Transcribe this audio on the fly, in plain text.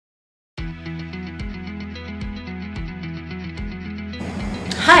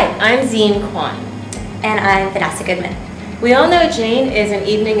Hi, I'm Ziyian Kwan. And I'm Vanessa Goodman. We all know Jane is an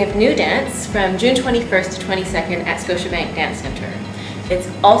evening of new dance from June 21st to 22nd at Scotiabank Dance Centre. It's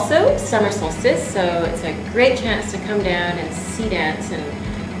also summer solstice, so it's a great chance to come down and see dance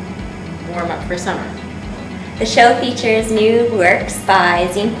and warm up for summer. The show features new works by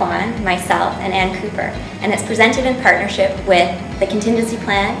Ziyian Kwan, myself, and Ann Cooper, and it's presented in partnership with the Contingency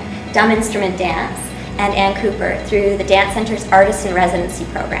Plan, Dumb Instrument Dance, and Ann Cooper through the Dance Centre's Artist in Residency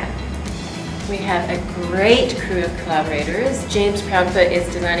program. We have a great crew of collaborators. James Proudfoot is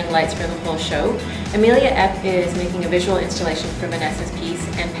designing lights for the whole show. Amelia Epp is making a visual installation for Vanessa's piece,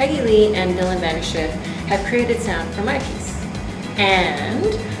 and Peggy Lee and Dylan Vanderschiff have created sound for my piece. And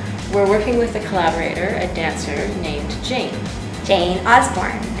we're working with a collaborator, a dancer named Jane. Jane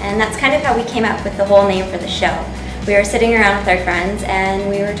Osborne, and that's kind of how we came up with the whole name for the show. We were sitting around with our friends and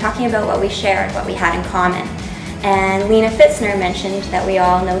we were talking about what we shared, what we had in common. And Lena Fitzner mentioned that we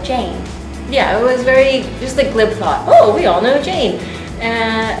all know Jane. Yeah, it was just a glib thought. Oh, we all know Jane.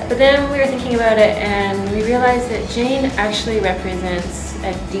 But then we were thinking about it and we realized that Jane actually represents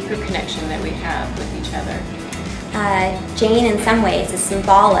a deeper connection that we have with each other. Jane in some ways is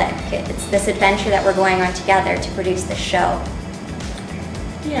symbolic. It's this adventure that we're going on together to produce this show.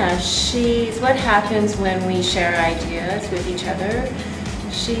 Yeah, she's what happens when we share ideas with each other.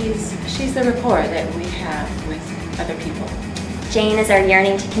 She's the rapport that we have with other people. Jane is our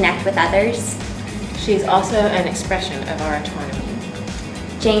yearning to connect with others. She's also an expression of our autonomy.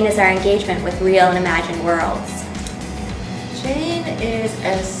 Jane is our engagement with real and imagined worlds. Jane is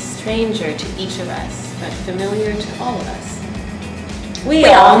a stranger to each of us, but familiar to all of us. We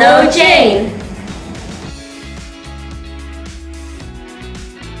all know Jane!